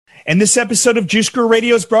And this episode of Juice Guru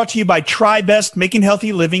Radio is brought to you by TriBest, making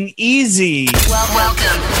healthy living easy.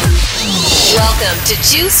 Welcome to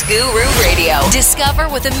Juice Guru Radio. Discover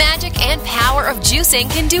what the magic and power of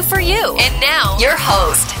juicing can do for you. And now, your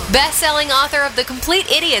host, best-selling author of The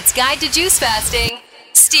Complete Idiot's Guide to Juice Fasting,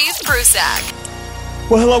 Steve Prussack.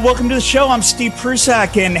 Well, hello, welcome to the show. I'm Steve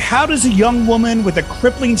Prussack. And how does a young woman with a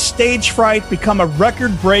crippling stage fright become a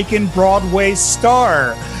record-breaking Broadway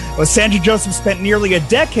star? Well, Sandra Joseph spent nearly a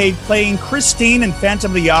decade playing Christine in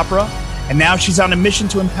Phantom of the Opera, and now she's on a mission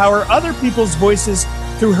to empower other people's voices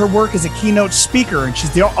through her work as a keynote speaker. And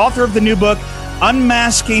she's the author of the new book,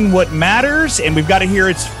 Unmasking What Matters, and we've got to hear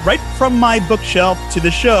it's right from my bookshelf to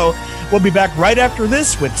the show. We'll be back right after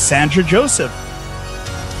this with Sandra Joseph.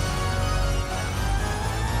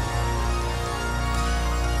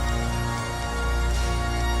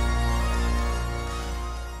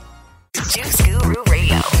 Juice Guru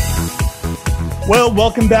Radio. Well,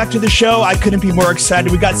 welcome back to the show. I couldn't be more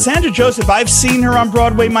excited. We got Sandra Joseph. I've seen her on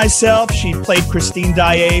Broadway myself. She played Christine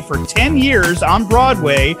Daae for 10 years on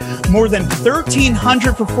Broadway, more than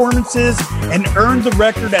 1,300 performances, and earned the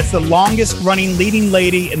record as the longest-running leading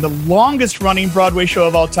lady in the longest-running Broadway show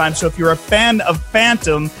of all time. So if you're a fan of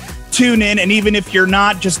Phantom, tune in. And even if you're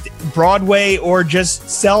not, just Broadway or just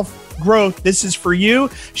self-growth, this is for you.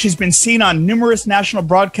 She's been seen on numerous national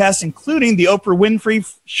broadcasts, including the Oprah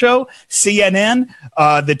Winfrey Show, CNN,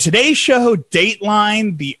 the Today Show,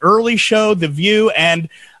 Dateline, The Early Show, The View, and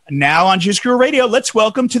now on Juice Guru Radio. Let's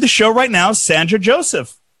welcome to the show right now, Sandra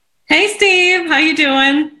Joseph. Hey, Steve. How you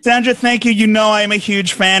doing? Sandra, thank you. You know I am a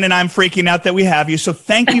huge fan, and I'm freaking out that we have you, so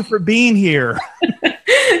thank you for being here.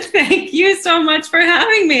 Thank you so much for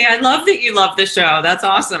having me. I love that you love the show. That's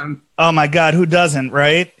awesome. Oh, my God. Who doesn't,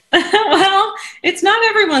 right? Well, it's not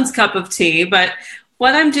everyone's cup of tea, but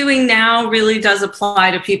what I'm doing now really does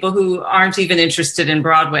apply to people who aren't even interested in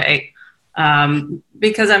Broadway,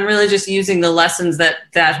 because I'm really just using the lessons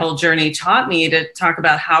that whole journey taught me to talk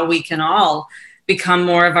about how we can all become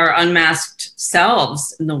more of our unmasked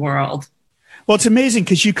selves in the world. Well, it's amazing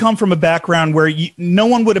because you come from a background where no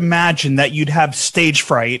one would imagine that you'd have stage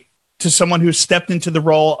fright, to someone who stepped into the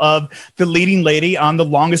role of the leading lady on the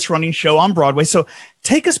longest running show on Broadway. So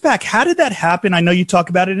take us back. How did that happen? I know you talk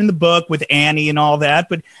about it in the book with Annie and all that,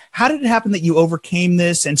 but how did it happen that you overcame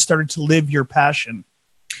this and started to live your passion?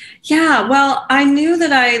 Yeah, well, I knew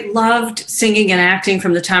that I loved singing and acting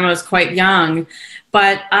from the time I was quite young,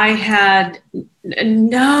 but I had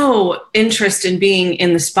no interest in being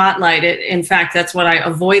in the spotlight. In fact, that's what I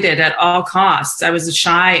avoided at all costs. I was a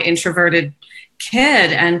shy, introverted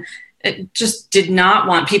kid, and it just did not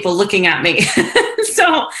want people looking at me.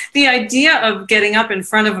 So the idea of getting up in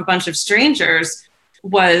front of a bunch of strangers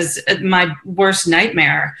was my worst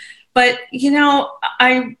nightmare. But, you know,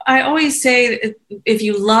 I always say if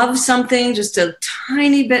you love something just a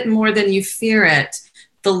tiny bit more than you fear it,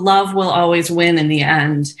 the love will always win in the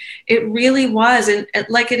end. It really was, and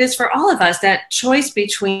like it is for all of us, that choice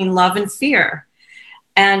between love and fear.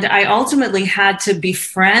 And I ultimately had to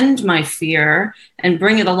befriend my fear and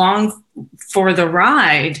bring it along for the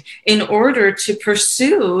ride in order to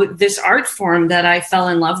pursue this art form that I fell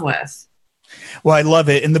in love with. Well, I love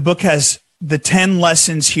it. And the book has the 10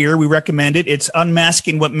 lessons here. We recommend it. It's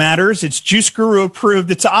Unmasking What Matters. It's Juice Guru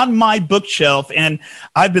approved. It's on my bookshelf. And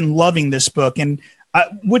I've been loving this book. And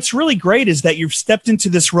what's really great is that you've stepped into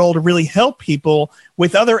this role to really help people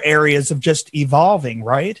with other areas of just evolving,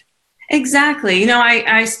 right? Exactly. You know,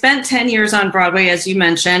 I spent 10 years on Broadway, as you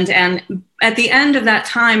mentioned, and at the end of that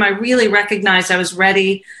time, I really recognized I was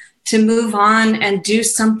ready to move on and do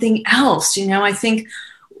something else. You know, I think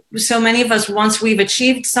so many of us, once we've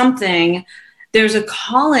achieved something, there's a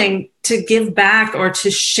calling to give back or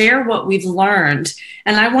to share what we've learned.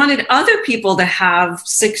 And I wanted other people to have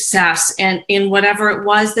success in whatever it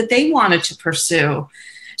was that they wanted to pursue.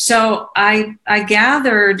 So I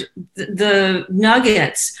gathered the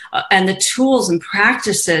nuggets and the tools and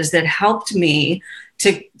practices that helped me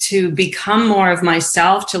to become more of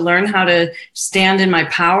myself, to learn how to stand in my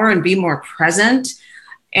power and be more present.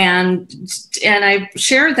 And I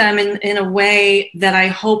shared them in a way that I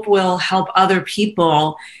hope will help other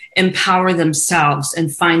people empower themselves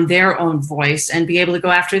and find their own voice and be able to go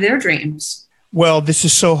after their dreams. Well, this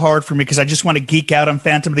is so hard for me because I just want to geek out on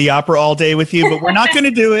Phantom of the Opera all day with you, but we're not going to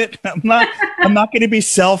do it. I'm not going to be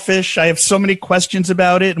selfish. I have so many questions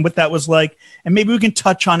about it and what that was like. And maybe we can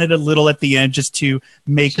touch on it a little at the end just to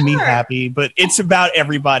make me happy. But it's about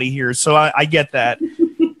everybody here. So I get that.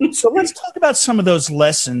 So let's talk about some of those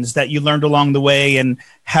lessons that you learned along the way and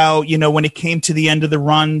how, you know, when it came to the end of the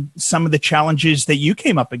run, some of the challenges that you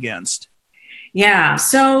came up against. Yeah.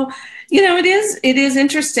 So It is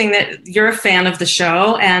interesting that you're a fan of the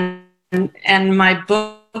show, and my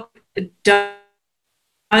book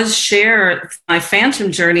does share my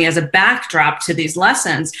Phantom journey as a backdrop to these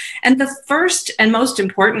lessons. And the first and most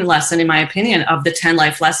important lesson, in my opinion, of the 10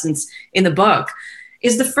 life lessons in the book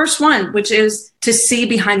is the first one, which is to see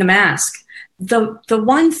behind the mask. The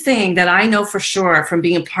one thing that I know for sure from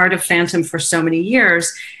being a part of Phantom for so many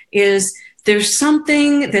years is there's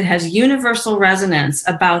something that has universal resonance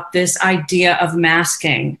about this idea of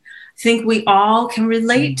masking. I think we all can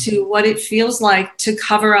relate to what it feels like to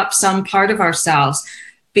cover up some part of ourselves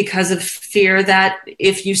because of fear that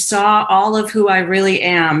if you saw all of who I really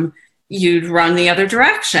am, you'd run the other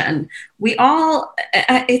direction. We all,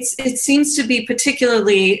 it seems to be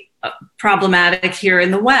particularly problematic here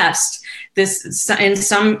in the West. This, in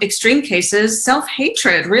some extreme cases,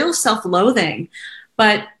 self-hatred, real self-loathing.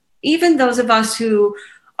 But even those of us who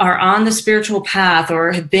are on the spiritual path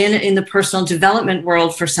or have been in the personal development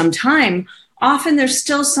world for some time, often there's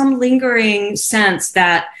still some lingering sense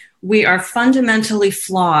that we are fundamentally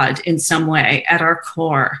flawed in some way at our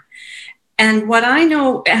core. And what I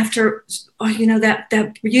know after,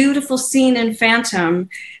 that beautiful scene in Phantom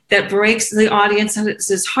that breaks the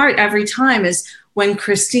audience's heart every time is when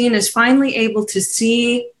Christine is finally able to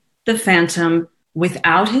see the Phantom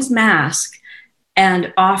without his mask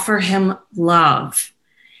and offer him love.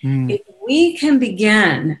 If we can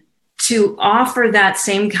begin to offer that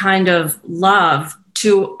same kind of love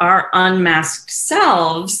to our unmasked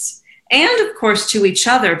selves, and of course to each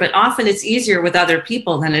other, but often it's easier with other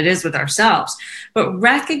people than it is with ourselves, but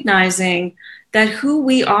recognizing that who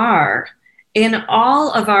we are in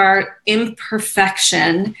all of our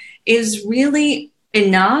imperfection is really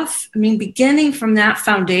enough. I mean, beginning from that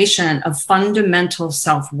foundation of fundamental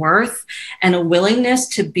self-worth and a willingness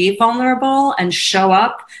to be vulnerable and show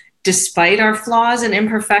up despite our flaws and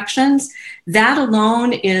imperfections, that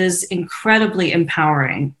alone is incredibly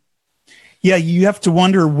empowering. Yeah, you have to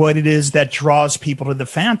wonder what it is that draws people to the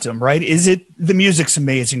Phantom, right? Is it the music's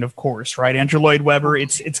amazing, of course, right? Andrew Lloyd Webber,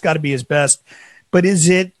 it's got to be his best. But is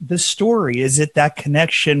it the story? Is it that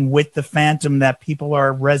connection with the Phantom that people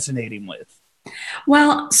are resonating with?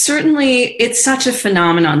 Well, certainly it's such a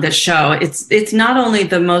phenomenon, this show. It's not only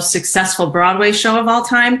the most successful Broadway show of all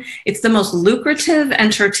time, it's the most lucrative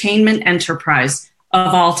entertainment enterprise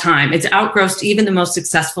of all time. It's outgrossed even the most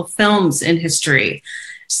successful films in history.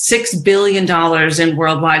 $6 billion in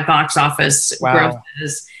worldwide box office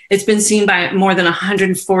grosses. It's been seen by more than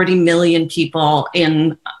 140 million people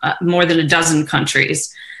in more than a dozen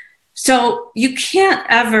countries. So you can't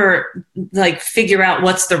ever figure out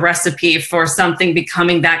what's the recipe for something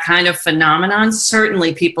becoming that kind of phenomenon.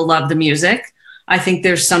 Certainly people love the music. I think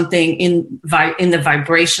there's something in the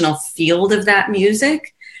vibrational field of that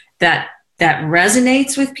music that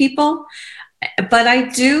resonates with people. But I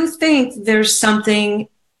do think there's something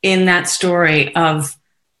in that story of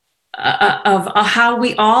how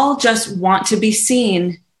we all just want to be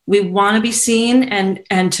seen. We want to be seen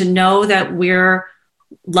and to know that we're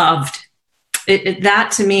loved.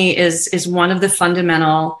 That to me is one of the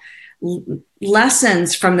fundamental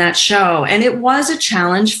lessons from that show. And it was a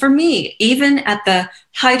challenge for me, even at the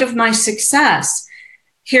height of my success.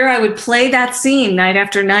 Here I would play that scene night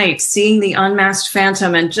after night, seeing the unmasked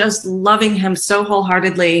Phantom and just loving him so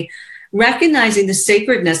wholeheartedly, recognizing the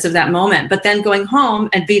sacredness of that moment, but then going home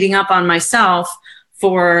and beating up on myself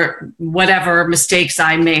for whatever mistakes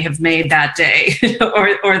I may have made that day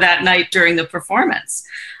or that night during the performance.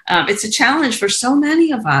 It's a challenge for so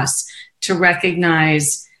many of us to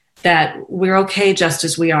recognize that we're okay just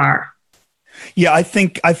as we are. Yeah, I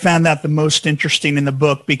think I found that the most interesting in the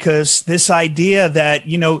book, because this idea that,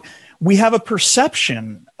 we have a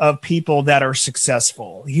perception of people that are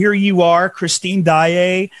successful. Here you are, Christine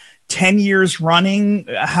Daae, 10 years running,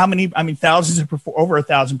 over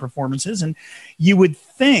 1,000 performances. And you would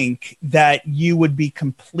think that you would be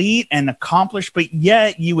complete and accomplished, but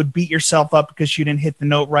yet you would beat yourself up because you didn't hit the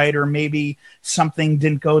note right, or maybe something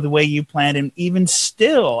didn't go the way you planned. And even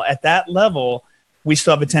still at that level, we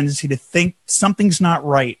still have a tendency to think something's not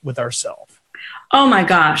right with ourselves. Oh my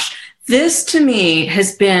gosh. This to me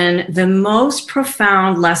has been the most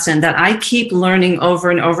profound lesson that I keep learning over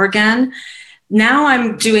and over again. Now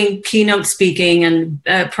I'm doing keynote speaking and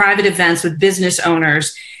private events with business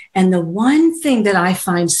owners. And the one thing that I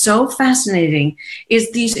find so fascinating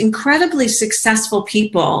is these incredibly successful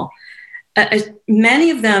people,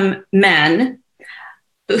 many of them men,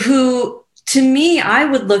 who to me, I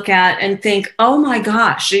would look at and think, oh my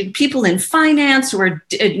gosh, people in finance who are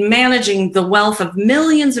managing the wealth of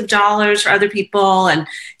millions of dollars for other people, and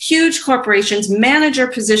huge corporations, manager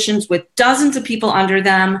positions with dozens of people under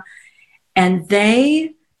them. and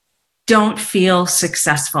they don't feel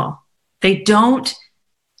successful. They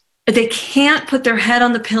can't put their head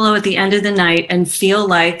on the pillow at the end of the night and feel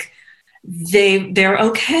like they're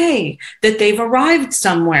okay, that they've arrived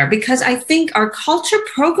somewhere, because I think our culture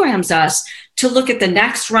programs us to look at the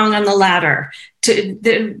next rung on the ladder,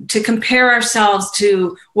 to compare ourselves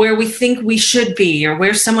to where we think we should be or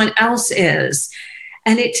where someone else is.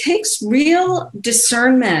 And it takes real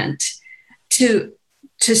discernment to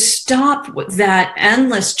stop that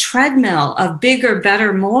endless treadmill of bigger,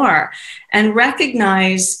 better, more, and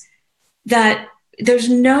recognize that there's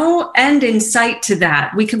no end in sight to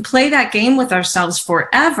that. We can play that game with ourselves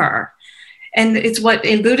forever. And it's what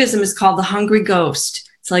in Buddhism is called the hungry ghost.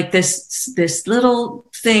 It's like this little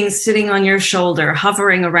thing sitting on your shoulder,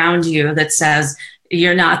 hovering around you that says,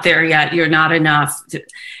 you're not there yet, you're not enough.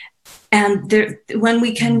 And when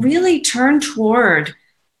we can really turn toward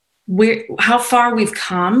how far we've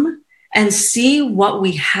come and see what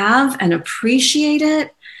we have and appreciate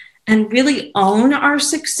it and really own our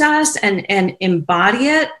success and embody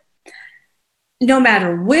it, no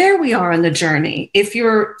matter where we are in the journey, if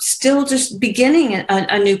you're still just beginning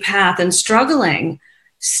a new path and struggling,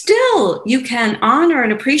 still you can honor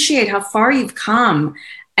and appreciate how far you've come.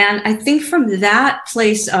 And I think from that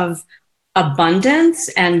place of abundance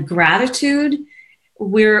and gratitude,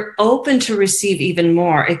 we're open to receive even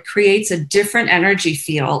more. It creates a different energy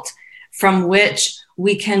field from which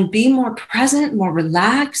we can be more present, more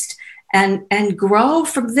relaxed, and grow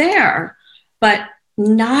from there, but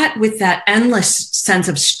not with that endless sense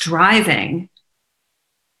of striving.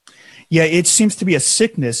 Yeah, it seems to be a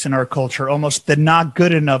sickness in our culture, almost the not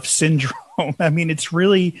good enough syndrome. I mean, it's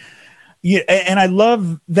really, yeah, and I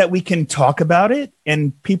love that we can talk about it,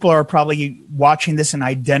 and people are probably watching this and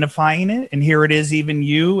identifying it. And here it is, even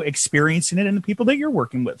you experiencing it and the people that you're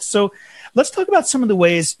working with. So let's talk about some of the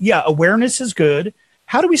ways. Yeah, awareness is good.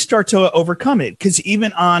 How do we start to overcome it? Because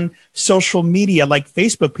even on social media like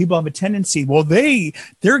Facebook, people have a tendency, well,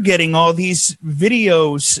 they're getting all these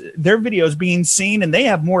videos, their videos being seen, and they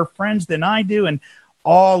have more friends than I do. And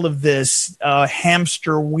all of this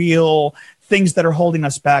hamster wheel, things that are holding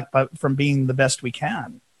us back from being the best we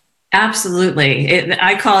can. Absolutely.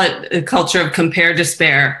 I call it a culture of compare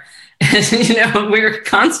despair. We're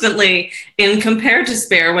constantly in compare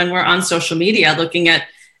despair when we're on social media looking at,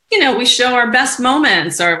 we show our best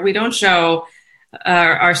moments, or we don't show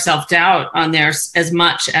our self-doubt on there as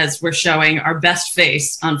much as we're showing our best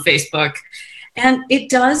face on Facebook. And it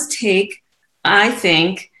does take, I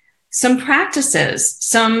think, some practices,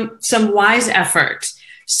 some wise effort.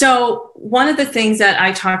 So one of the things that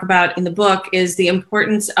I talk about in the book is the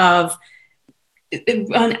importance of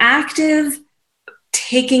an active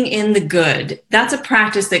taking in the good. That's a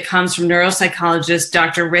practice that comes from neuropsychologist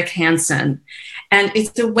Dr. Rick Hanson. And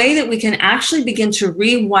it's a way that we can actually begin to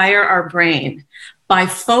rewire our brain by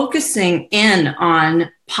focusing in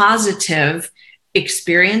on positive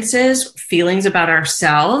experiences, feelings about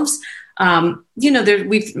ourselves.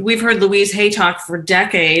 We've heard Louise Hay talk for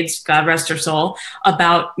decades, God rest her soul,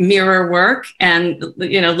 about mirror work and,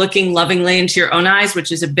 looking lovingly into your own eyes,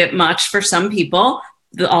 which is a bit much for some people,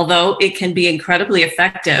 although it can be incredibly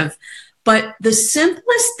effective. But the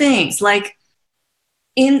simplest things, like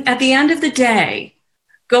at the end of the day,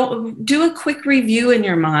 go do a quick review in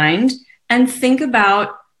your mind and think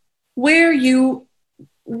about where you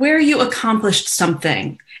accomplished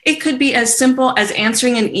something. It could be as simple as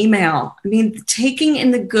answering an email. I mean, taking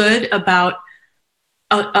in the good about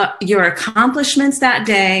your accomplishments that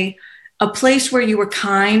day, a place where you were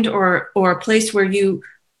kind, or a place where you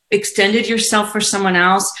extended yourself for someone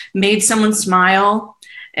else, made someone smile.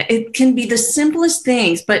 It can be the simplest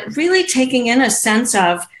things, but really taking in a sense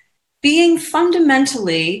of being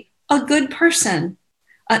fundamentally a good person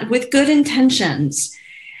with good intentions.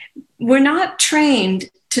 We're not trained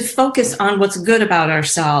to focus on what's good about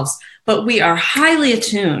ourselves, but we are highly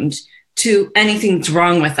attuned to anything that's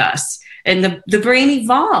wrong with us. And the brain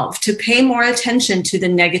evolved to pay more attention to the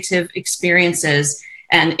negative experiences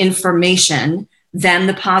and information than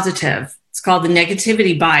the positive. It's called the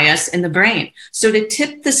negativity bias in the brain. So to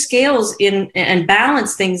tip the scales in and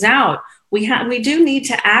balance things out, we do need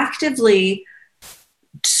to actively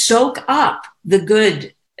soak up the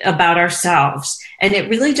good about ourselves. And it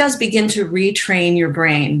really does begin to retrain your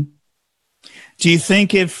brain. Do you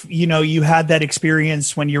think if, you had that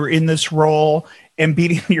experience when you were in this role and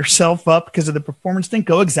beating yourself up because of the performance didn't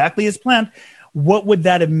go exactly as planned, what would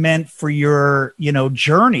that have meant for your,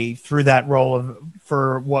 journey through that role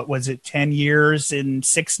for what was it, 10 years and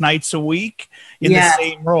 6 nights a week in the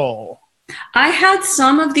same role? I had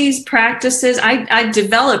some of these practices. I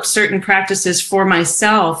developed certain practices for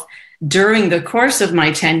myself during the course of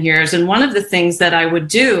my 10 years. And one of the things that I would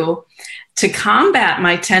do to combat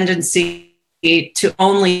my tendency to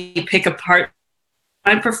only pick apart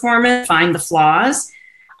my performance, find the flaws,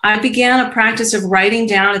 I began a practice of writing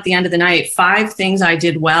down at the end of the night 5 things I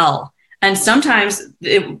did well. And sometimes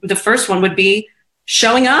the first one would be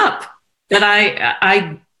showing up, that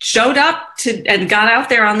I showed up to and got out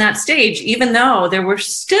there on that stage, even though there were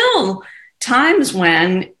still times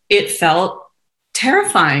when it felt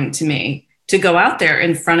terrifying to me to go out there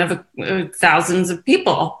in front of thousands of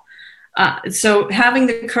people. So having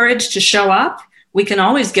the courage to show up, we can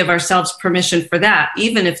always give ourselves permission for that,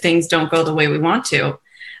 even if things don't go the way we want to.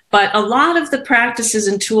 But a lot of the practices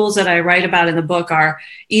and tools that I write about in the book are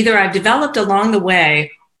either I've developed along the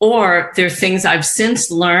way, or they're things I've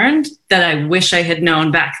since learned that I wish I had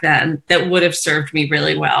known back then that would have served me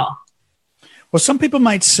really well. Well, some people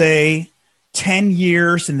might say 10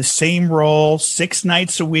 years in the same role, 6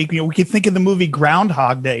 nights a week. We can think of the movie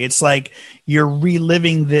Groundhog Day. It's like you're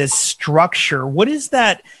reliving this structure. What is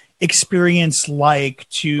that experience like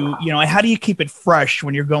to, how do you keep it fresh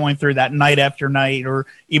when you're going through that night after night or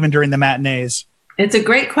even during the matinees? It's a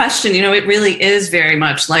great question. It really is very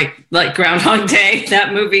much like Groundhog Day,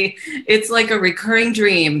 that movie. It's like a recurring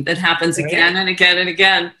dream that happens again and again and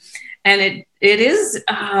again. And it is,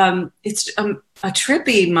 it's a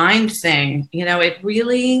trippy mind thing. It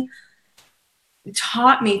really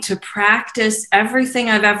taught me to practice everything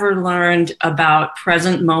I've ever learned about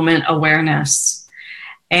present moment awareness.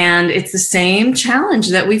 And it's the same challenge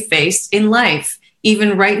that we face in life,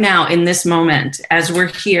 even right now in this moment, as we're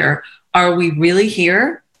here. Are we really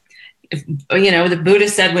here? The Buddha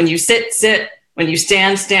said, when you sit, sit, when you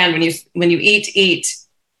stand, stand, when you eat, eat.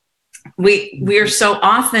 We are so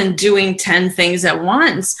often doing 10 things at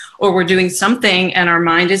once, or we're doing something and our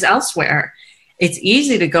mind is elsewhere. It's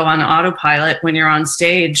easy to go on autopilot when you're on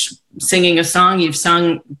stage singing a song you've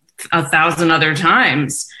sung 1,000 other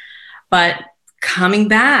times. But coming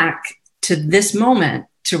back to this moment,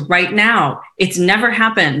 to right now, it's never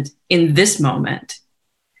happened in this moment.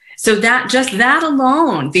 So that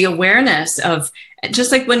alone, the awareness of,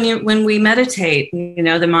 just like when we meditate,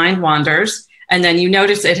 the mind wanders, and then you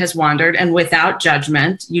notice it has wandered, and without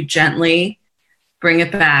judgment, you gently bring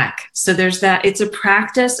it back. So there's that. It's a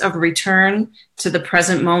practice of return to the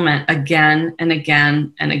present moment again and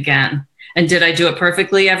again and again. And did I do it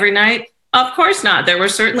perfectly every night? Of course not. There were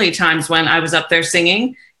certainly times when I was up there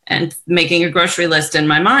singing and making a grocery list in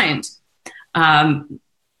my mind.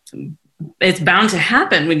 It's bound to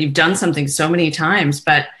happen when you've done something so many times.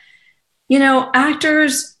 But,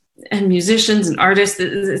 actors and musicians and artists,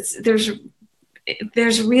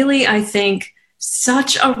 there's really, I think,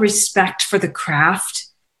 such a respect for the craft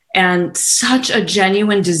and such a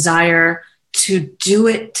genuine desire to do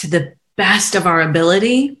it to the best of our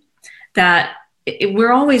ability that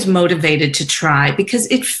we're always motivated to try, because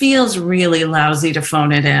it feels really lousy to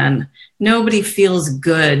phone it in. Nobody feels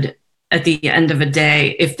good at the end of a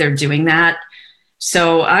day if they're doing that.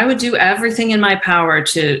 So I would do everything in my power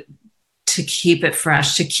to keep it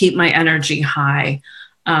fresh, to keep my energy high.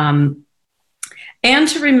 And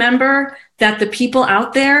to remember that the people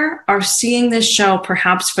out there are seeing this show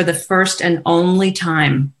perhaps for the first and only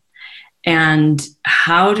time. And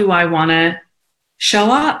how do I want to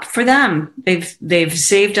show up for them? They've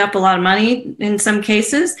saved up a lot of money in some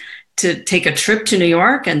cases to take a trip to New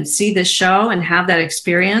York and see this show and have that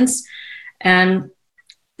experience. And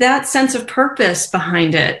that sense of purpose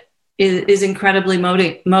behind it is incredibly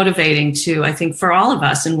motivating too, I think, for all of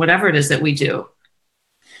us in whatever it is that we do.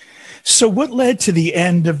 So what led to the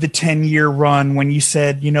end of the 10-year run when you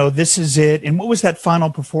said, this is it? And what was that final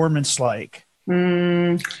performance like?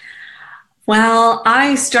 Well,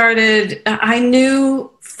 I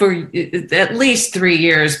knew for at least 3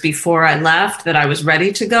 years before I left that I was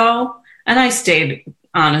ready to go. And I stayed,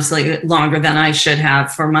 honestly, longer than I should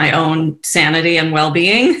have for my own sanity and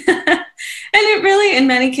well-being. And it really, in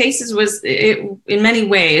many cases, in many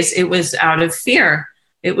ways, it was out of fear.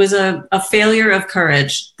 It was a failure of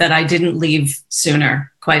courage that I didn't leave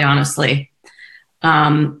sooner, quite honestly.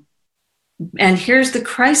 And here's the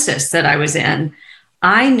crisis that I was in.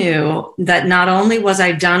 I knew that not only was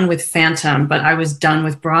I done with Phantom, but I was done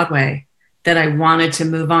with Broadway, that I wanted to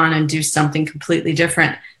move on and do something completely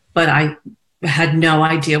different, but I had no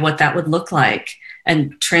idea what that would look like.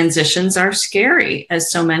 And transitions are scary,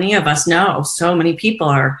 as so many of us know. So many people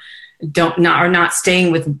are not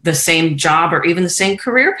staying with the same job or even the same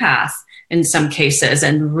career path in some cases,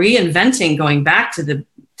 and reinventing, going back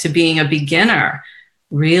to being a beginner.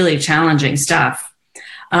 Really challenging stuff.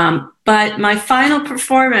 But my final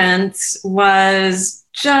performance was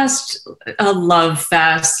just a love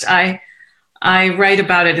fest. I write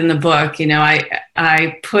about it in the book. You know,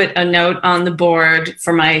 I put a note on the board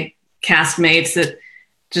for my castmates that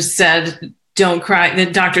just said, "Don't cry." The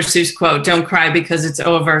Dr. Seuss quote, "Don't cry because it's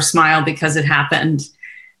over, smile because it happened."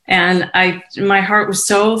 And my heart was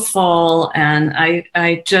so full, and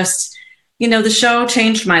I just, you know, the show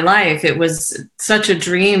changed my life. It was such a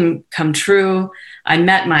dream come true. I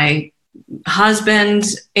met my husband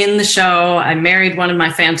in the show. I married one of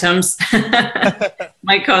my phantoms,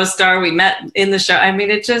 my co-star. We met in the show. I mean,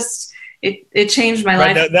 it changed my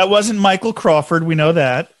life. That wasn't Michael Crawford. We know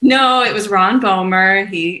that. No, it was Ron Bomer.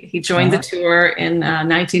 He joined the tour in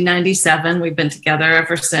 1997. We've been together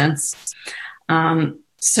ever since.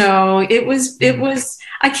 So it was,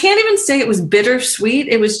 I can't even say it was bittersweet.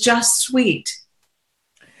 It was just sweet.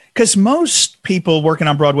 Because most people working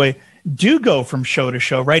on Broadway do go from show to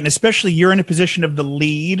show, right? And especially you're in a position of the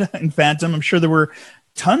lead in Phantom. I'm sure there were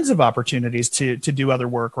tons of opportunities to do other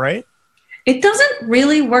work, right? It doesn't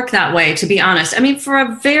really work that way, to be honest. I mean, for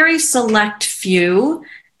a very select few,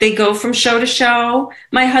 they go from show to show.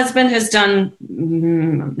 My husband has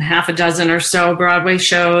done half a dozen or so Broadway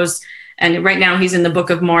shows. And right now he's in the Book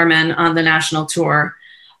of Mormon on the national tour.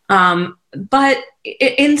 But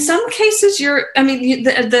in some cases,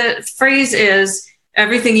 the phrase is,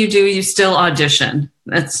 everything you do, you still audition.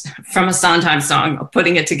 That's from a Sondheim song,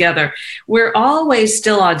 putting it together. We're always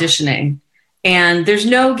still auditioning. And there's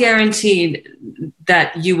no guarantee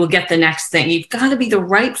that you will get the next thing. You've got to be the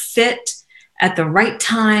right fit at the right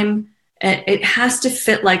time. It has to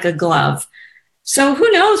fit like a glove. So who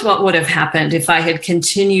knows what would have happened if I had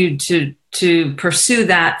continued to pursue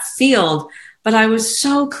that field. But I was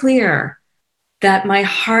so clear that my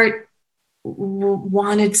heart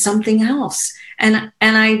wanted something else. And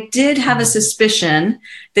I did have a suspicion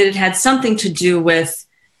that it had something to do with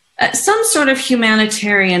some sort of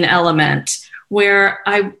humanitarian element where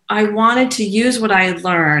I wanted to use what I had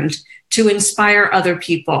learned to inspire other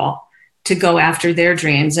people to go after their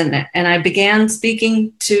dreams. And I began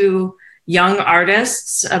speaking to young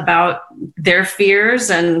artists about their fears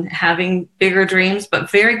and having bigger dreams. But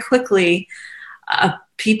very quickly,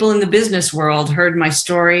 people in the business world heard my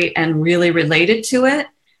story and really related to it.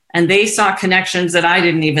 And they saw connections that I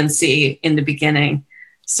didn't even see in the beginning.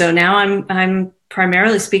 So now I'm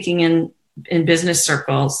primarily speaking in business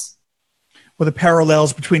circles. Well, the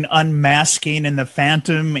parallels between unmasking and the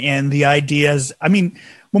Phantom and the ideas. I mean,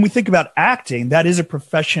 when we think about acting, that is a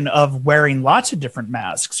profession of wearing lots of different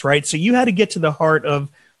masks, right? So you had to get to the heart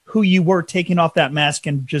of who you were, taking off that mask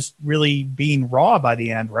and just really being raw by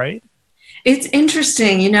the end, right? It's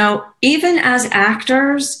interesting, you know, even as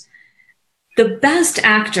actors, the best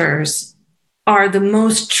actors are the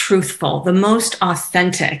most truthful, the most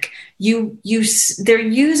authentic. They're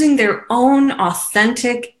using their own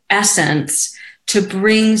authentic essence to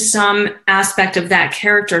bring some aspect of that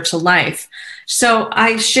character to life. So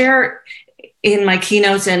I share in my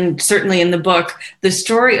keynotes and certainly in the book, the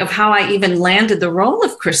story of how I even landed the role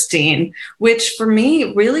of Christine, which for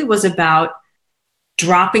me really was about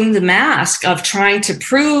dropping the mask of trying to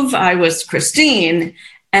prove I was Christine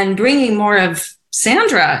and bringing more of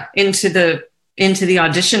Sandra into the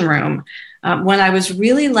audition room when I was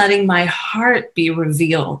really letting my heart be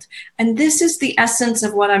revealed. And this is the essence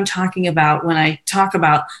of what I'm talking about when I talk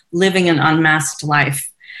about living an unmasked life,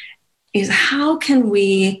 is how can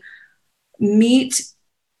we meet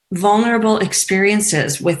vulnerable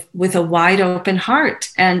experiences with a wide open heart?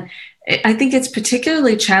 And I think it's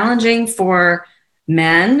particularly challenging for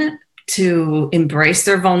men to embrace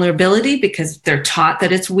their vulnerability because they're taught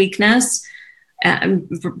that it's weakness. And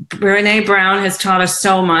Brené Brown has taught us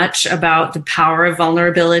so much about the power of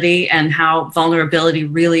vulnerability and how vulnerability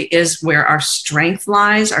really is where our strength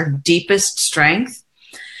lies, our deepest strength.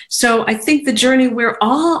 So I think the journey we're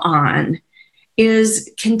all on is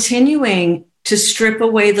continuing to strip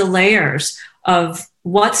away the layers of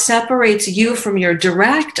what separates you from your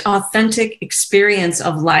direct, authentic experience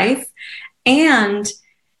of life and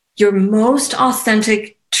your most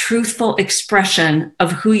authentic, truthful expression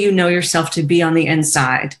of who you know yourself to be on the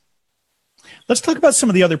inside. Let's talk about some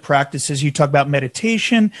of the other practices. You talk about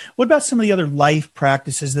meditation. What about some of the other life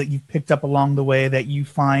practices that you've picked up along the way that you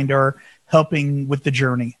find are helping with the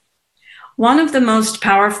journey? One of the most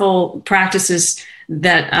powerful practices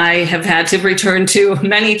that I have had to return to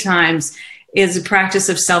many times is a practice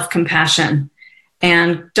of self-compassion.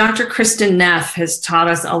 And Dr. Kristin Neff has taught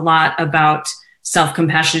us a lot about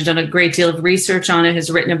self-compassion. She's done a great deal of research on it,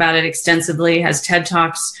 has written about it extensively, has TED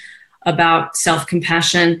Talks about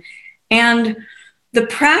self-compassion. And the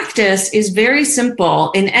practice is very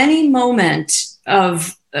simple. In any moment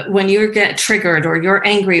of when you get triggered or you're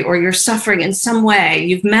angry or you're suffering in some way,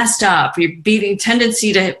 you've messed up, you're beating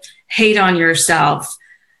tendency to hate on yourself,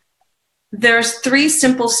 there's 3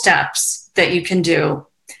 simple steps that you can do.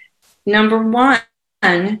 Number 1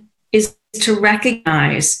 is to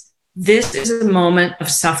recognize this is a moment of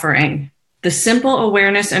suffering. The simple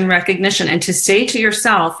awareness and recognition, and to say to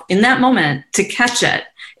yourself in that moment, to catch it,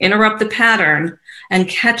 interrupt the pattern and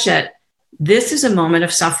catch it, this is a moment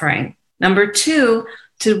of suffering. Number 2,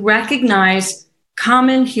 to recognize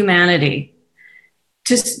common humanity.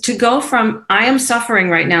 To go from, I am suffering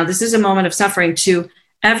right now, this is a moment of suffering, to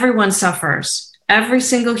everyone suffers. Every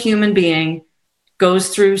single human being goes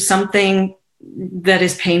through something that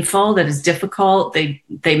is painful, that is difficult. They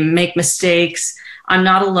make mistakes. I'm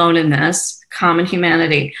not alone in this, common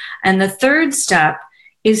humanity. And the 3rd step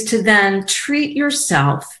is to then treat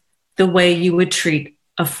yourself the way you would treat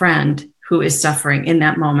a friend who is suffering in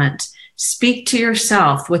that moment. Speak to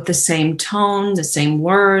yourself with the same tone, the same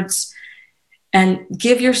words, and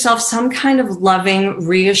give yourself some kind of loving,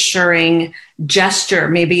 reassuring gesture.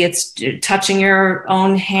 Maybe it's touching your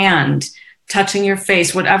own hand, touching your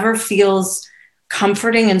face, whatever feels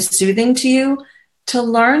comforting and soothing to you, to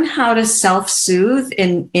learn how to self-soothe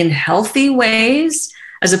in healthy ways,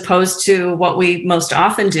 as opposed to what we most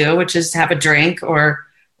often do, which is have a drink or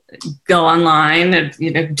go online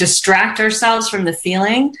and distract ourselves from the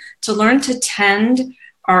feeling, to learn to tend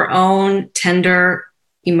our own tender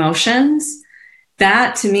emotions.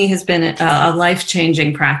 That to me has been a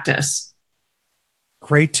life-changing practice.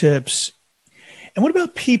 Great tips. And what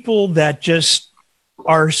about people that just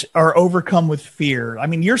are overcome with fear? I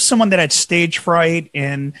mean, you're someone that had stage fright,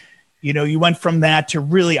 and you went from that to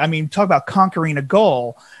really, talk about conquering a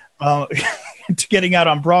goal, to getting out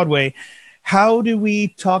on Broadway. How do we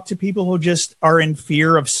talk to people who just are in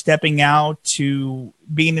fear of stepping out to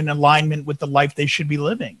being in alignment with the life they should be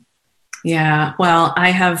living? Yeah, well, I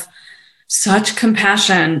have such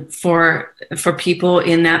compassion for people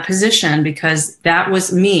in that position, because that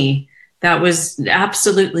was me. That was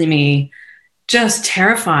absolutely me. Just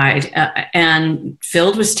terrified and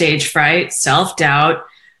filled with stage fright, self-doubt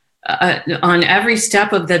on every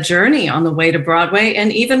step of the journey on the way to Broadway.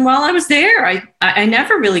 And even while I was there, I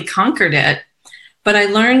never really conquered it, but I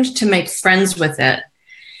learned to make friends with it.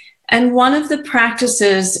 And one of the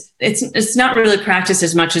practices, it's not really practice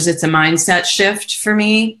as much as it's a mindset shift for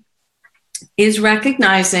me, is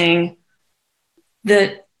recognizing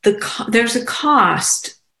that there's a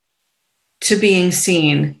cost to being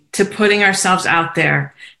seen, to putting ourselves out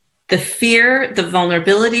there. The fear, the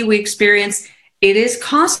vulnerability we experience, it is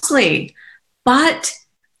costly, but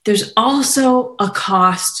there's also a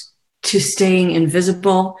cost to staying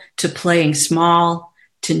invisible, to playing small,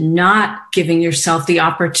 to not giving yourself the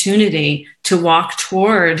opportunity to walk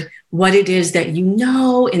toward what it is that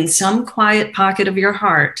in some quiet pocket of your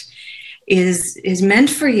heart is meant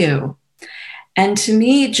for you. And to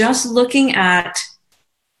me, just looking at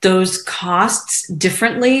those costs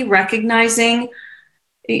differently, recognizing,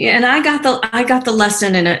 and I got the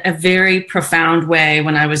lesson in a very profound way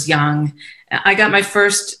when I was young. I got my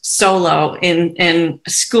first solo in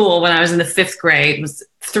school when I was in the 5th grade. It was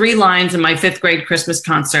 3 lines in my 5th grade Christmas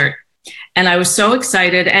concert. And I was so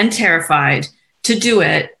excited and terrified to do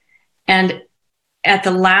it. And at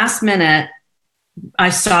the last minute, I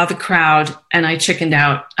saw the crowd and I chickened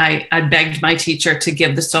out. I begged my teacher to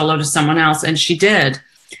give the solo to someone else, and she did.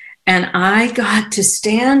 And I got to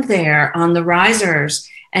stand there on the risers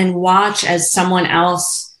and watch as someone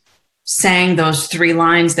else sang those 3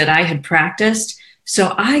 lines that I had practiced.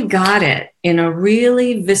 So I got it in a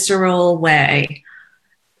really visceral way,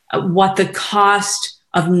 what the cost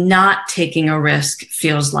of not taking a risk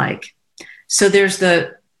feels like. So there's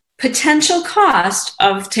the potential cost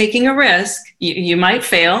of taking a risk. You might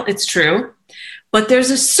fail, it's true, but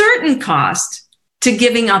there's a certain cost to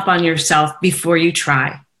giving up on yourself before you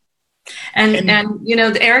try. And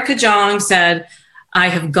Erica Jong said, I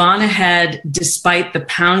have gone ahead despite the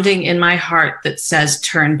pounding in my heart that says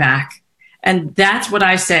turn back. And that's what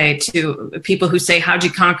I say to people who say, how'd you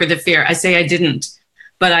conquer the fear? I say I didn't,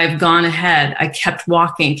 but I've gone ahead. I kept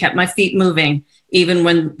walking, kept my feet moving, even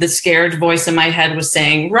when the scared voice in my head was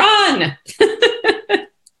saying, run.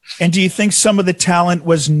 And do you think some of the talent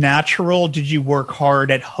was natural? Did you work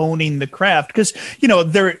hard at honing the craft? Because,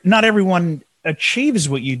 not everyone achieves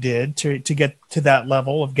what you did to get to that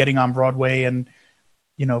level of getting on Broadway and,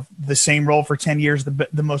 the same role for 10 years,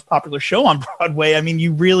 the most popular show on Broadway. I mean,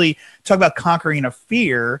 you really talk about conquering a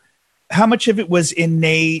fear. How much of it was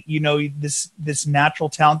innate, this natural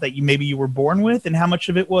talent that maybe you were born with, and how much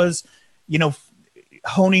of it was,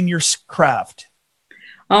 honing your craft?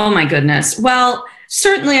 Oh, my goodness. Well,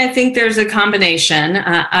 certainly I think there's a combination.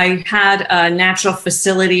 I had a natural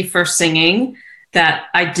facility for singing that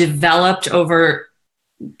I developed over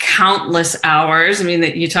countless hours. I mean,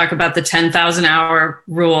 you talk about the 10,000 hour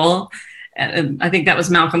rule. I think that was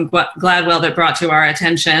Malcolm Gladwell that brought to our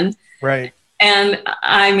attention. Right. And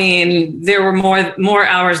I mean, there were more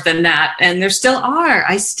hours than that. And there still are.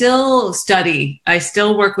 I still study. I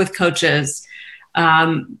still work with coaches.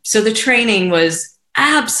 So the training was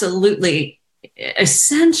absolutely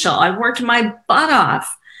essential. I worked my butt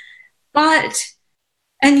off.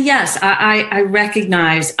 And yes, I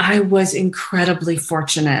recognize I was incredibly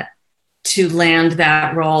fortunate to land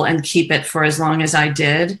that role and keep it for as long as I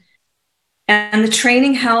did. And the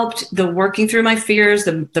training helped, the working through my fears,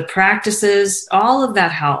 the practices, all of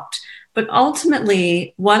that helped. But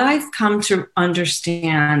ultimately, what I've come to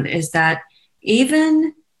understand is that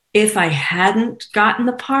even if I hadn't gotten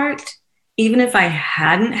the part, even if I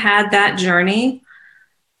hadn't had that journey,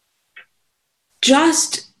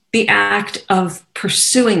 just the act of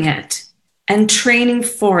pursuing it and training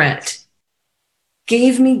for it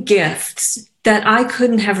gave me gifts that I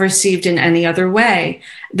couldn't have received in any other way.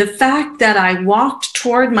 The fact that I walked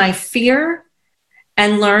toward my fear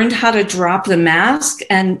and learned how to drop the mask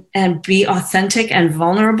and be authentic and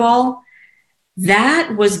vulnerable,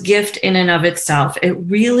 that was gift in and of itself. It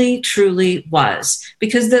really, truly was.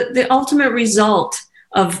 Because the ultimate result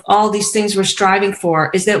of all these things we're striving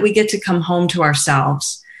for is that we get to come home to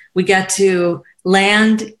ourselves. We get to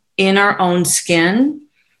land in our own skin.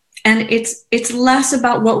 And it's less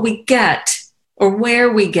about what we get or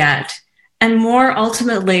where we get, and more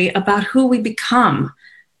ultimately about who we become.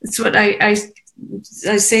 It's what I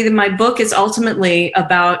say that my book is ultimately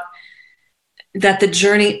about, that the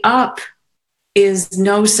journey up is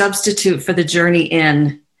no substitute for the journey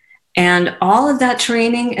in. And all of that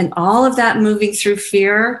training and all of that moving through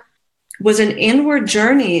fear was an inward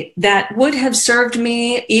journey that would have served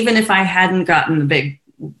me even if I hadn't gotten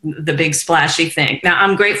the big splashy thing. Now,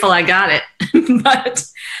 I'm grateful I got it,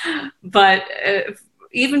 but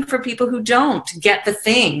even for people who don't get the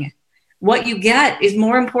thing, what you get is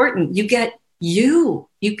more important. You get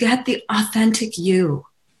the authentic you.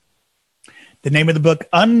 The name of the book,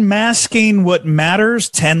 Unmasking What Matters,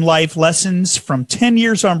 10 Life Lessons from 10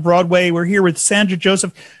 Years on Broadway. We're here with Sandra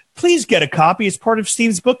Joseph. Please get a copy. It's part of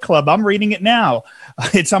Steve's book club. I'm reading it now.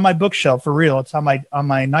 It's on my bookshelf, for real. It's on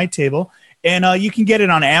my night table. And you can get it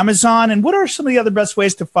on Amazon. And what are some of the other best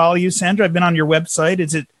ways to follow you, Sandra? I've been on your website.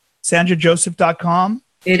 Is it sandrajoseph.com?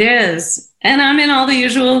 It is. And I'm in all the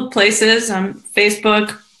usual places. I'm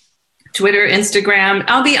Facebook, Twitter, Instagram.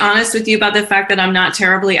 I'll be honest with you about the fact that I'm not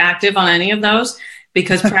terribly active on any of those,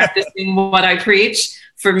 because practicing what I preach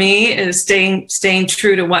for me is staying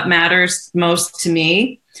true to what matters most to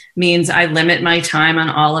me means I limit my time on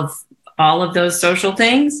all of those social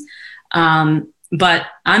things. But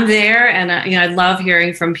I'm there, and I love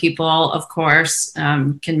hearing from people. Of course,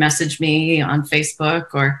 can message me on Facebook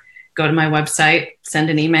or go to my website, send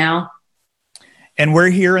an email. And we're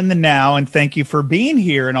here in the now, and thank you for being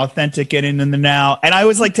here and authentic and in the now. And I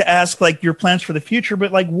always like to ask, like, your plans for the future,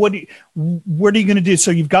 but like, what are you going to do?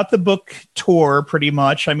 So you've got the book tour pretty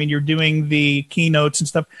much. I mean, you're doing the keynotes and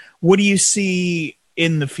stuff. What do you see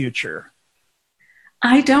in the future?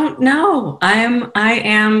 I don't know. I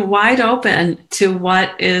am wide open to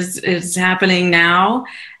what is happening now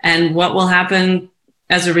and what will happen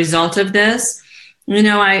as a result of this.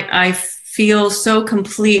 I feel so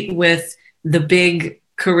complete with the big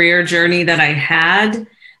career journey that I had,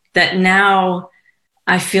 that now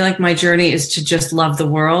I feel like my journey is to just love the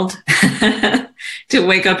world, to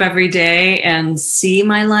wake up every day and see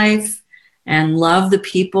my life and love the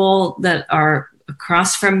people that are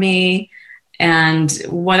across from me. And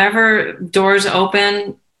whatever doors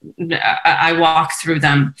open, I walk through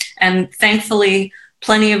them. And thankfully,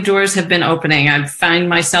 plenty of doors have been opening. I find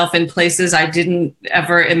myself in places I didn't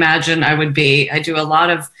ever imagine I would be. I do a lot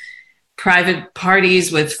of private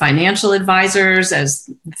parties with financial advisors as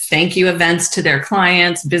thank you events to their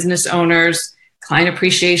clients, business owners, client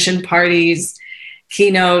appreciation parties,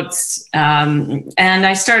 keynotes. And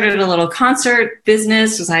I started a little concert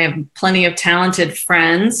business because I have plenty of talented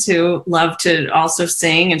friends who love to also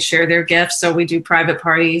sing and share their gifts. So we do private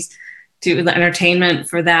parties, do entertainment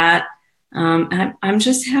for that. I'm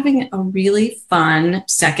just having a really fun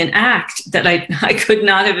second act that I could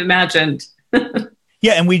not have imagined.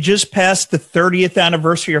 Yeah, and we just passed the 30th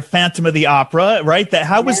anniversary of Phantom of the Opera, right?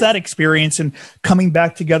 How was that experience and coming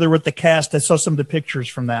back together with the cast? I saw some of the pictures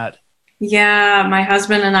from that. Yeah, my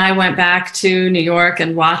husband and I went back to New York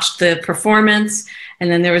and watched the performance.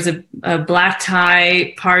 And then there was a black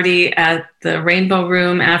tie party at the Rainbow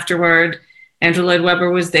Room afterward. Andrew Lloyd Webber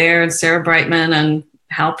was there, and Sarah Brightman and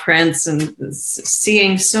Hal Prince, and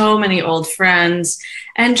seeing so many old friends.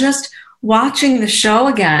 And just watching the show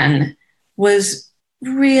again was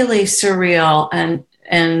really surreal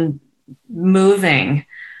and moving.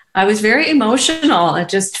 I was very emotional. It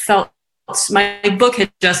just felt, my book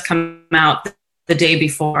had just come out the day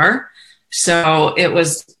before. So it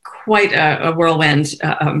was quite a whirlwind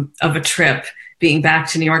of a trip, being back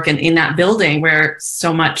to New York and in that building where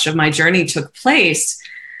so much of my journey took place.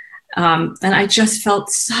 And I just felt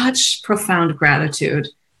such profound gratitude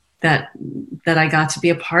that I got to be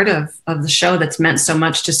a part of the show that's meant so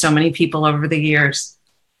much to so many people over the years.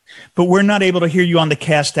 But we're not able to hear you on the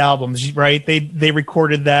cast albums, right? They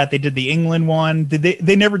recorded that. They did the England one. Did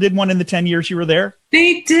they never did one in the 10 years you were there?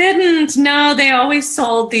 They didn't. No, they always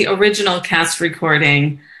sold the original cast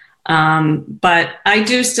recording. But I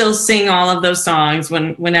do still sing all of those songs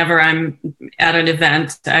whenever I'm at an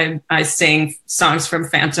event. I sing songs from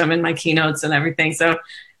Phantom in my keynotes and everything. So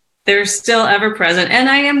they're still ever present. And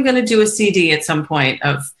I am going to do a CD at some point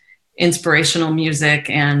of inspirational music.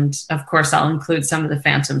 And of course, I'll include some of the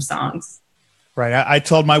Phantom songs. Right. I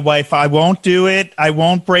told my wife, I won't do it. I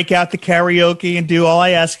won't break out the karaoke and do all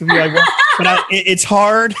I ask of you. I won't. But it's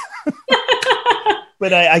hard.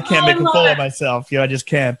 But I can't make a fool of myself. I just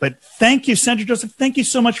can't. But thank you, Sandra Joseph. Thank you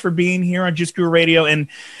so much for being here on Juice Guru Radio, and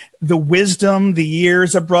the wisdom, the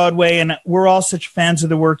years of Broadway. And we're all such fans of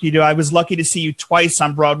the work you do. I was lucky to see you twice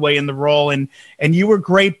on Broadway in the role, and you were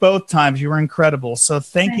great both times. You were incredible. So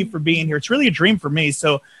thank you for being here. It's really a dream for me.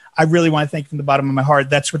 So I really want to thank you from the bottom of my heart.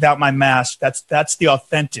 That's without my mask. That's the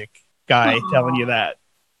authentic guy telling you that.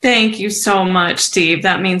 Thank you so much, Steve.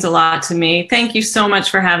 That means a lot to me. Thank you so much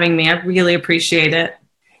for having me. I really appreciate it.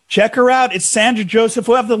 Check her out. It's Sandra Joseph.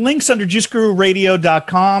 We'll have the links under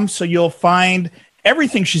juicegururadio.com, so you'll find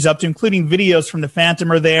everything she's up to, including videos from the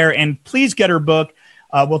Phantom are there. And please get her book.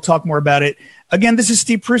 We'll talk more about it. Again, this is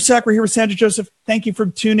Steve Prusak. We're here with Sandra Joseph. Thank you for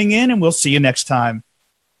tuning in, and we'll see you next time.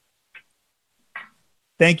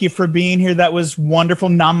 Thank you for being here. That was wonderful.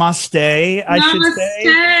 Namaste, I should say.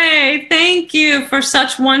 Namaste. Thank you for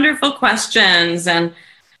such wonderful questions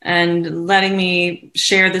and letting me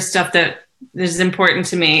share the stuff that is important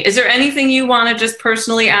to me. Is there anything you want to just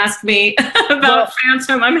personally ask me about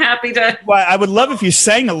Phantom? I'm happy to. Well, I would love if you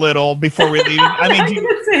sang a little before we leave. I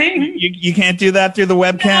mean, you can't do that through the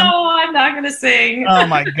webcam? No, I'm not going to sing. Oh,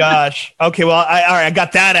 my gosh. Okay, well, all right, I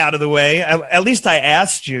got that out of the way. At least I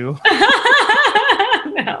asked you.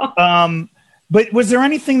 No. But was there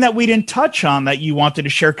anything that we didn't touch on that you wanted to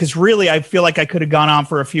share? Because really, I feel like I could have gone on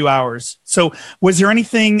for a few hours. So was there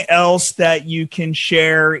anything else that you can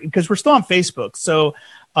share? Because we're still on Facebook. So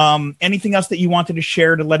anything else that you wanted to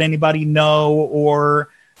share to let anybody know, or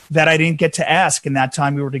that I didn't get to ask in that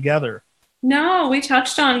time we were together? No, we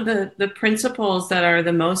touched on the principles that are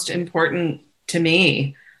the most important to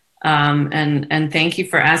me. And thank you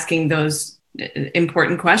for asking those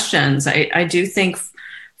important questions. I do think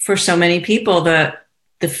for so many people, the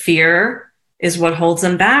fear is what holds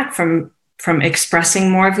them back from expressing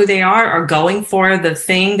more of who they are or going for the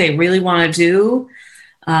thing they really want to do.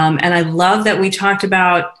 And I love that we talked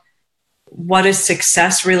about what does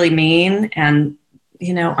success really mean, and,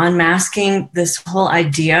 unmasking this whole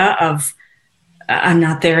idea of I'm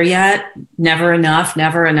not there yet, never enough.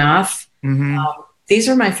 Mm-hmm. These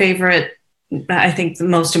are my favorite, I think, the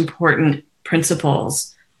most important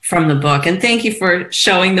principles from the book. And thank you for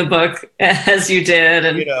showing the book as you did.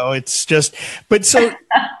 And it's just, but so,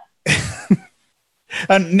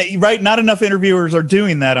 right. Not enough interviewers are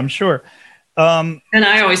doing that, I'm sure. And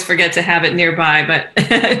I always forget to have it nearby, but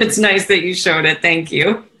it's nice that you showed it. Thank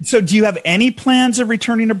you. So do you have any plans of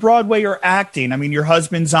returning to Broadway or acting? I mean, your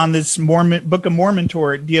husband's on this Book of Mormon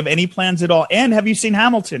tour. Do you have any plans at all? And have you seen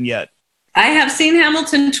Hamilton yet? I have seen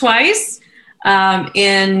Hamilton twice.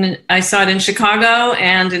 I saw it in Chicago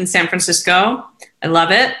and in San Francisco. I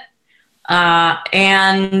love it.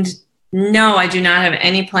 And no, I do not have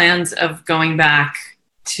any plans of going back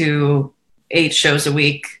to 8 shows a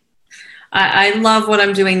week. I love what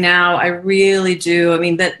I'm doing now. I really do. I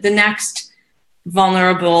mean, the next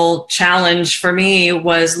vulnerable challenge for me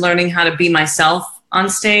was learning how to be myself on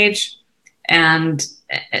stage and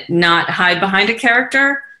not hide behind a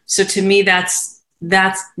character. So to me, that's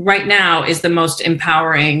right now is the most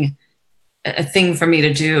empowering thing for me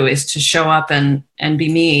to do, is to show up and be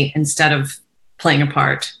me instead of playing a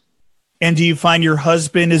part. And do you find your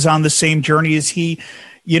husband is on the same journey as he,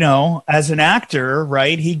 as an actor,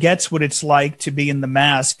 right? He gets what it's like to be in the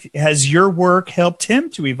mask. Has your work helped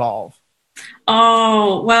him to evolve?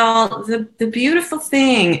 Oh, well, the beautiful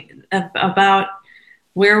thing about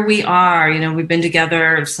where we are, we've been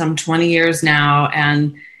together some 20 years now,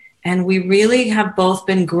 and we really have both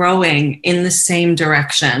been growing in the same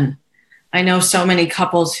direction. I know so many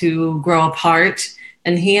couples who grow apart,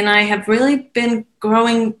 and he and I have really been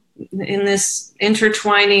growing in this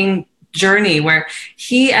intertwining journey where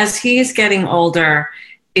he, as he's getting older,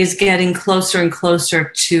 is getting closer and closer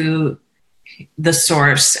to the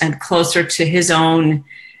source and closer to his own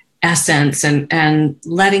essence, and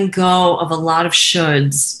letting go of a lot of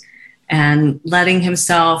shoulds and letting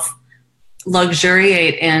himself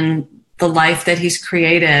luxuriate in the life that he's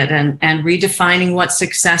created, and redefining what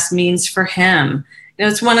success means for him.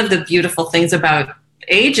 It's one of the beautiful things about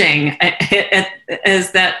aging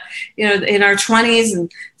is that, in our 20s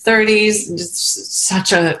and 30s, just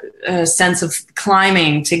such a sense of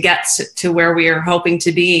climbing to get to where we are hoping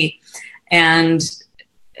to be. And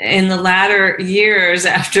in the latter years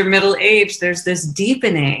after middle age, there's this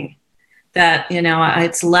deepening that,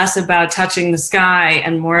 it's less about touching the sky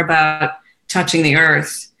and more about touching the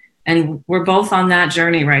earth. And we're both on that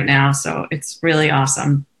journey right now. So it's really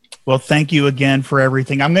awesome. Well, thank you again for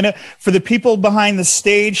everything. For the people behind the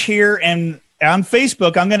stage here and on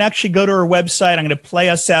Facebook, I'm going to actually go to her website. I'm going to play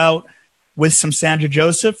us out with some Sandra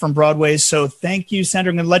Joseph from Broadway. So thank you,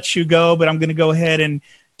 Sandra. I'm going to let you go, but I'm going to go ahead and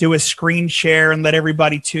do a screen share and let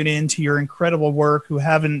everybody tune in to your incredible work who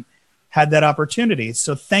haven't had that opportunity.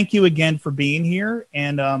 So thank you again for being here.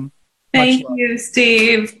 And thank you,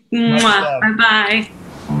 Steve. Bye-bye.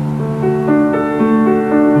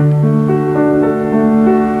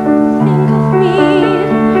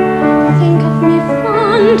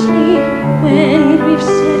 When we've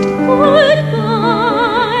said goodbye,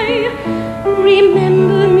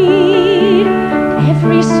 remember me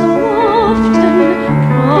every so often.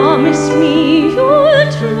 Promise me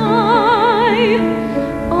you'll try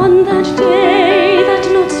on that day, that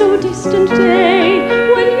not so distant day,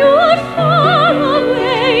 when you're far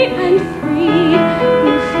away and free.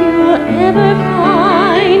 If you ever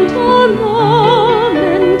find a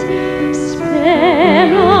moment,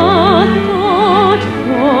 spare a thought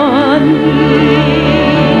for me.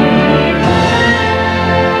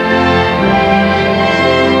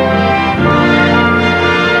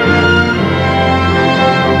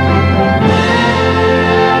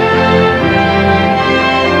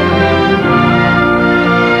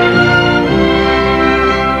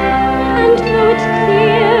 And though it's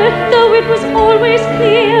clear, though it was always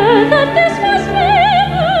clear that this was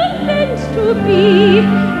never meant to be,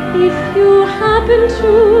 if you happen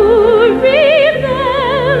to remember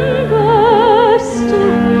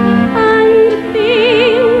still and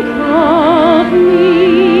think of me,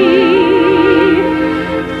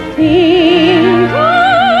 think of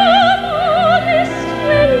August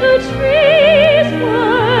when the trees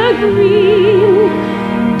were green.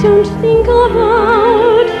 Don't think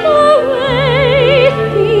about the way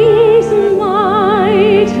things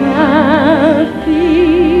might have been.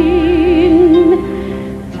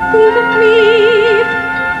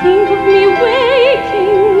 Think of me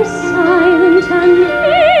waking silent and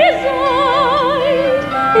resigned.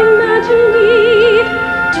 Imagine me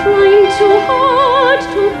trying too hard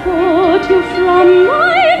to put you from my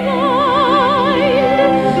mind.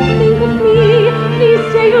 Think of me, please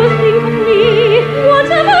say you'll think of me,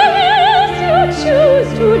 whatever else you choose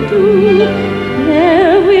to do.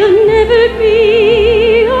 There will never be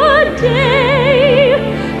a day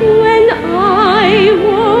when I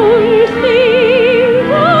won't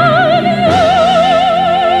think of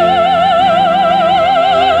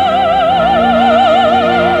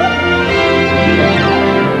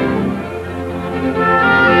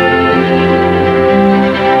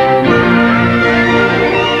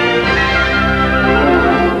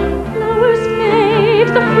flowers fade,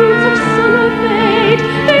 the fruits of summer fade.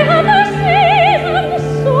 They have their season,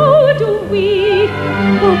 so do we.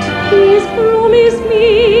 But please promise me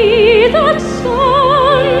that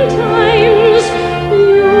sometimes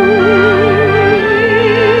you'll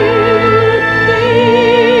think.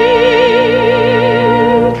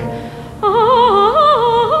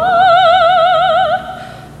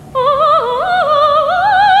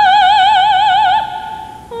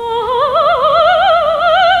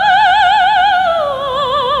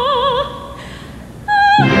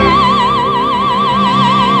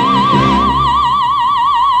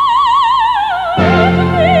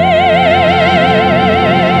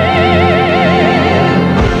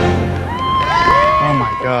 oh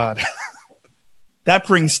my God. That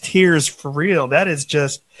brings tears for real. That's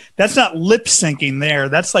not lip syncing there.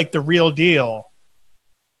 That's like the real deal.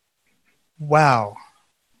 Wow.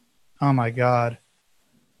 Oh my God.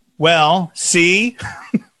 Well, see,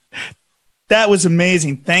 that was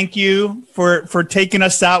amazing. Thank you for taking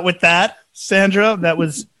us out with that, Sandra. That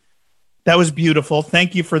was beautiful.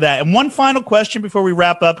 Thank you for that. And one final question before we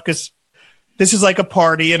wrap up, because this is like a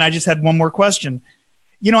party, and I just had one more question.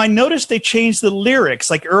 You know, I noticed they changed the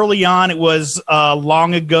lyrics. Like early on, it was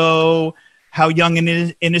long ago, how young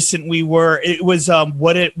and innocent we were. It was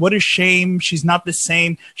what a shame. She's not the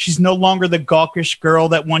same. She's no longer the gawkish girl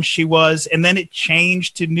that once she was. And then it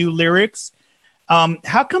changed to new lyrics.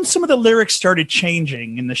 How come some of the lyrics started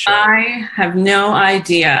changing in the show? I have no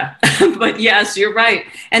idea. But yes, you're right.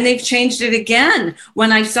 And they've changed it again.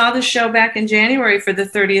 When I saw the show back in January for the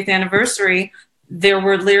 30th anniversary, there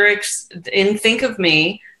were lyrics in Think of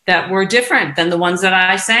Me that were different than the ones that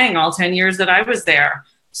I sang all 10 years that I was there.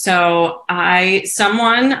 So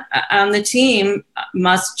someone on the team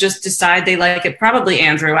must just decide they like it. Probably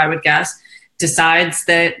Andrew, I would guess, decides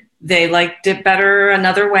that they liked it better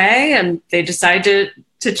another way, and they decide to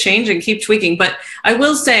change and keep tweaking. But I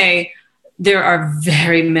will say there are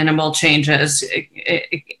very minimal changes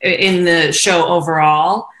in the show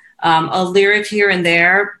overall. A lyric here and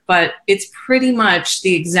there, but it's pretty much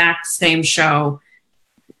the exact same show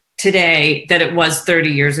today that it was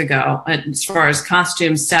 30 years ago. As far as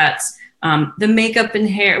costume sets, the makeup and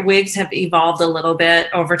hair wigs have evolved a little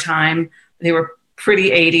bit over time. They were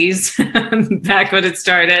pretty 80s back when it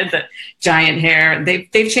started, the giant hair.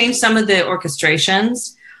 They've changed some of the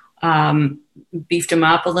orchestrations, beefed them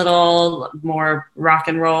up a little, more rock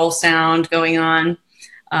and roll sound going on.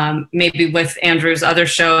 Maybe with Andrew's other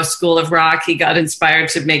show, School of Rock, he got inspired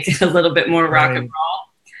to make it a little bit more rock and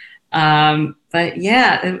roll. But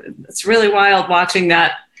yeah, it's really wild watching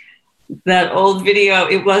that old video.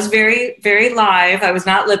 It was very, very live. I was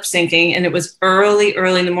not lip syncing, and it was early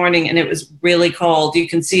in the morning, and it was really cold. You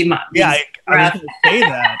can see my I was going to say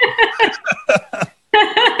that.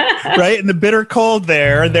 Right, in the bitter cold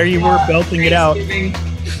there you were belting it out.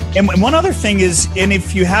 And one other thing is, and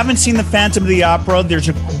if you haven't seen the Phantom of the Opera, there's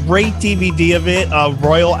a great DVD of it, a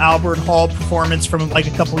Royal Albert Hall performance from like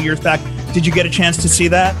a couple of years back. Did you get a chance to see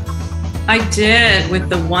that? I did, with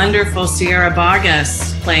the wonderful Sierra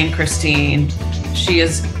Boggess playing Christine. She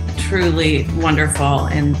is truly wonderful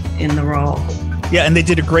in the role. Yeah, and they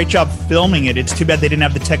did a great job filming it. It's too bad they didn't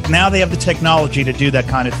have the tech. Now they have the technology to do that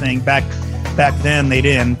kind of thing. Back then they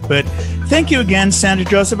didn't. But thank you again, Sandra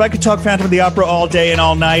Joseph. I could talk Phantom of the Opera all day and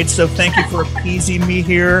all night, so thank you for appeasing me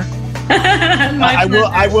here.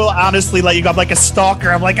 I will honestly let you go. I'm like a stalker.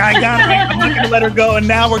 I'm like, I got it. I'm not going to let her go. And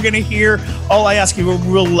now we're going to hear all I ask you.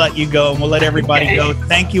 We'll let you go, and we'll let everybody go.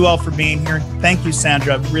 Thank you all for being here. Thank you,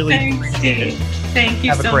 Sandra. I really appreciate it. Thank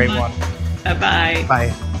you so much. Have a great one. Bye-bye.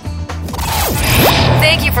 Bye.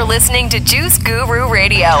 Thank you for listening to Juice Guru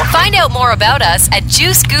Radio. Find out more about us at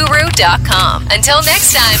juiceguru.com. Until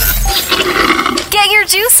next time, get your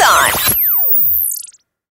juice on.